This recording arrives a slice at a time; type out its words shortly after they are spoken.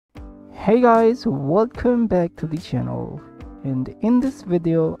Hey guys, welcome back to the channel, and in this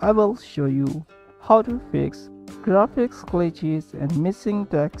video I will show you how to fix graphics glitches and missing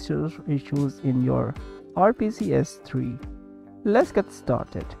texture issues in your Rpcs3. Let's get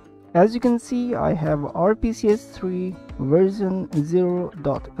started. As you can see, I have Rpcs3 version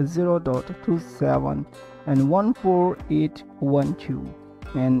 0.0.27 and 14812.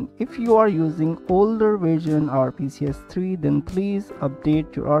 And if you are using older version Rpcs3, then please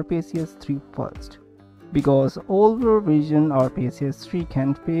update your Rpcs3 first, because older version Rpcs3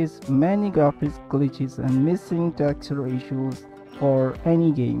 can face many graphics glitches and missing texture issues for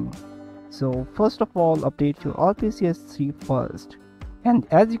any game. So first of all, update your Rpcs3 first. And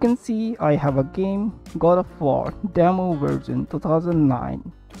as you can see, I have a game, God of War demo version 2009.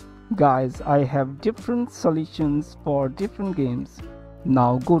 Guys, I have different solutions for different games.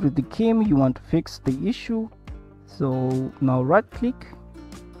 Now go to the game you want to fix the issue. So now right click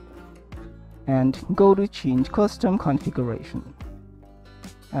and go to change custom configuration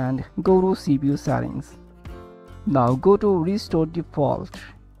and go to CPU settings. Now go to restore default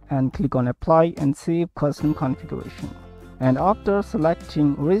and click on apply and save custom configuration. And after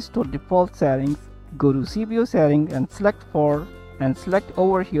selecting restore default settings, go to CPU setting and select over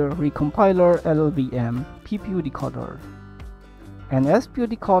here recompiler LLVM PPU decoder and SPU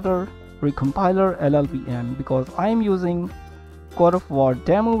decoder recompiler LLVM, because I am using God of War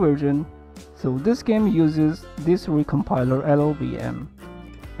demo version, so this game uses this recompiler LLVM.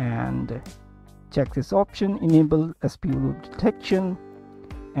 And check this option, enable SPU loop detection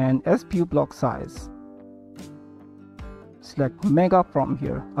and SPU block size. Select mega from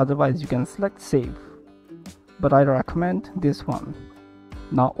here, otherwise you can select save, but I recommend this one.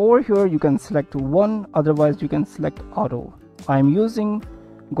 Now over here you can select one, otherwise you can select auto. I am using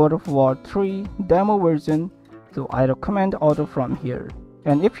God of War 3 demo version, so I recommend auto from here.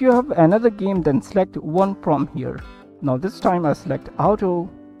 And if you have another game, then select one from here. Now this time I select auto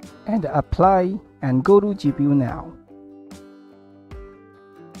and apply and go to GPU now,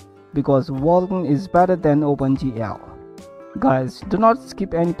 because Vulkan is better than OpenGL. Guys, do not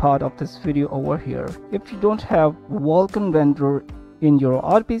skip any part of this video over here. If you don't have Vulkan vendor in your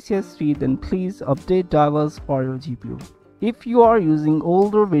Rpcs3, then please update drivers for your GPU. If you are using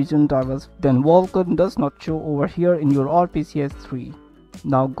older version drivers, then Vulkan does not show over here in your Rpcs3.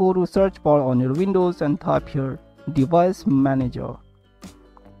 Now go to search bar on your Windows and type here device manager.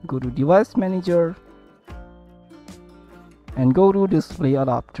 Go to device manager and go to display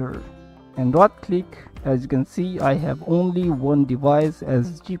adapter and right click. As you can see, I have only one device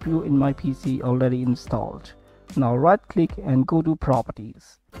as GPU in my PC already installed. Now right click and go to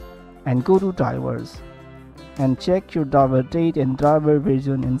properties and go to drivers and check your driver date and driver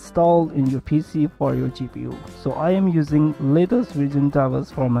version installed in your PC for your GPU. So I am using latest version drivers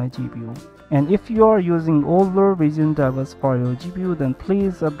for my GPU. And if you are using older version drivers for your GPU, then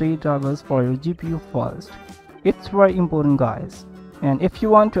please update drivers for your GPU first. It's very important, guys. And if you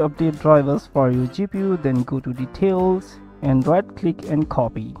want to update drivers for your GPU, then go to details and right click and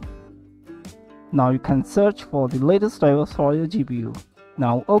copy. Now you can search for the latest drivers for your GPU.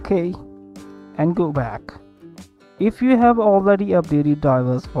 Now OK and go back. If you have already updated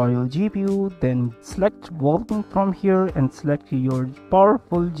drivers for your GPU, then select Vulkan from here and select your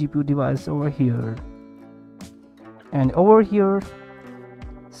powerful GPU device over here. And over here,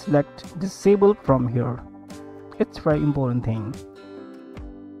 select disable from here. It's very important thing.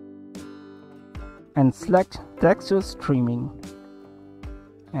 And select texture streaming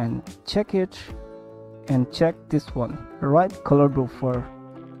and check it, and check this one, right color buffer,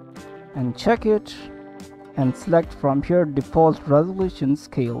 and check it and select from here default resolution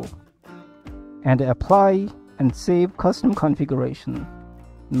scale and apply and save custom configuration.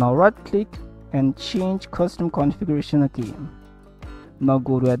 Now right click and change custom configuration again. Now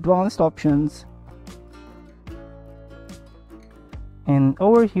go to advanced options and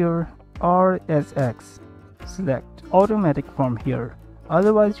over here RSX, select automatic from here,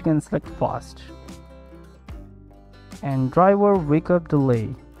 otherwise you can select fast. And driver wake up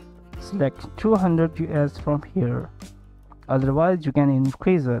delay, select 200 US from here, otherwise you can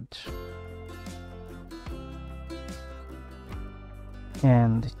increase it.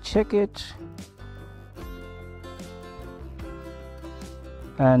 And check it,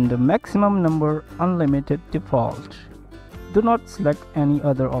 and the maximum number unlimited default. Do not select any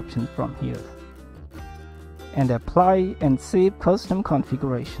other option from here. And apply and save custom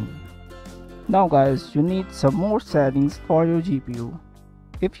configuration. Now guys, you need some more settings for your GPU.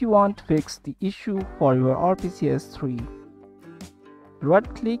 If you want to fix the issue for your Rpcs3,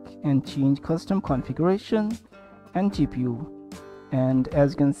 right click and change custom configuration and GPU. And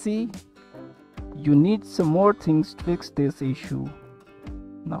as you can see, you need some more things to fix this issue.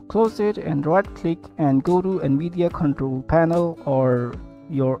 Now close it and right click and go to NVIDIA control panel or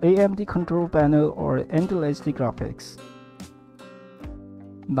your AMD control panel or Intel HD graphics.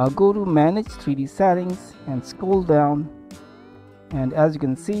 Now go to manage 3D settings and scroll down, and as you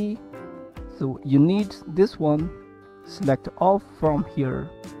can see, so you need this one. Select off from here,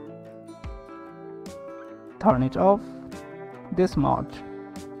 turn it off this much,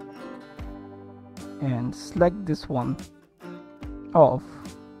 and select this one off.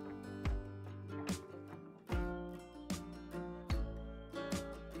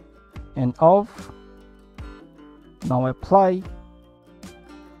 And off. Now apply.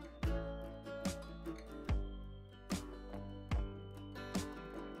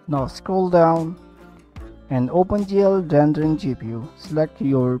 Now scroll down and OpenGL rendering GPU. Select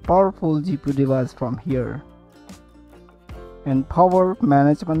your powerful GPU device from here. And power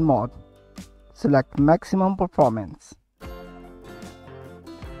management mode. Select maximum performance.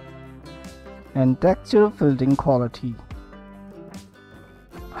 And texture filtering quality.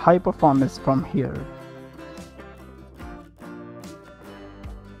 High performance from here.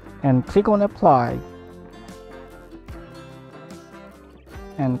 And click on apply.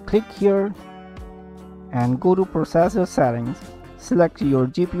 And click here and go to processor settings. Select your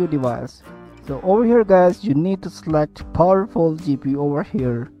GPU device. So over here guys, you need to select powerful GPU over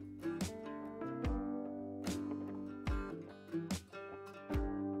here.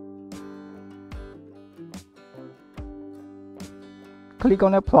 Click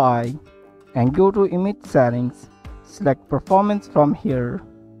on apply and go to image settings. Select performance from here.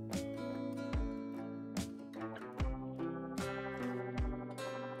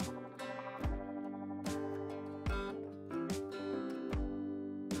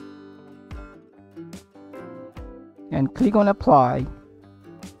 And click on apply,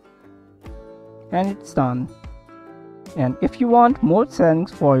 and it's done. And if you want more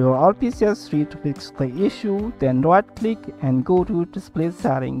settings for your Rpcs3 to fix the issue, then right click and go to display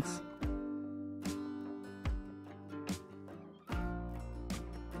settings.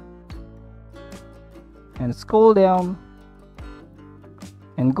 And scroll down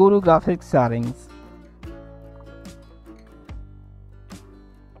and go to graphics settings.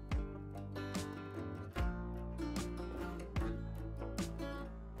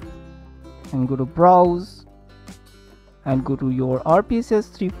 And go to browse and go to your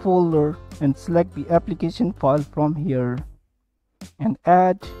Rpcs3 folder and select the application file from here and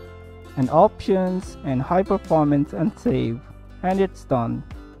add and options and high performance and save, and it's done.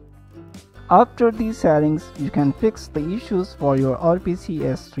 After these settings, you can fix the issues for your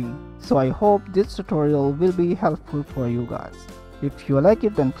Rpcs3. So I hope this tutorial will be helpful for you guys. If you like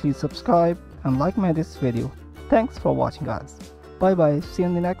it, then please subscribe and like this video. Thanks for watching guys. Bye bye, see you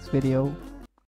in the next video.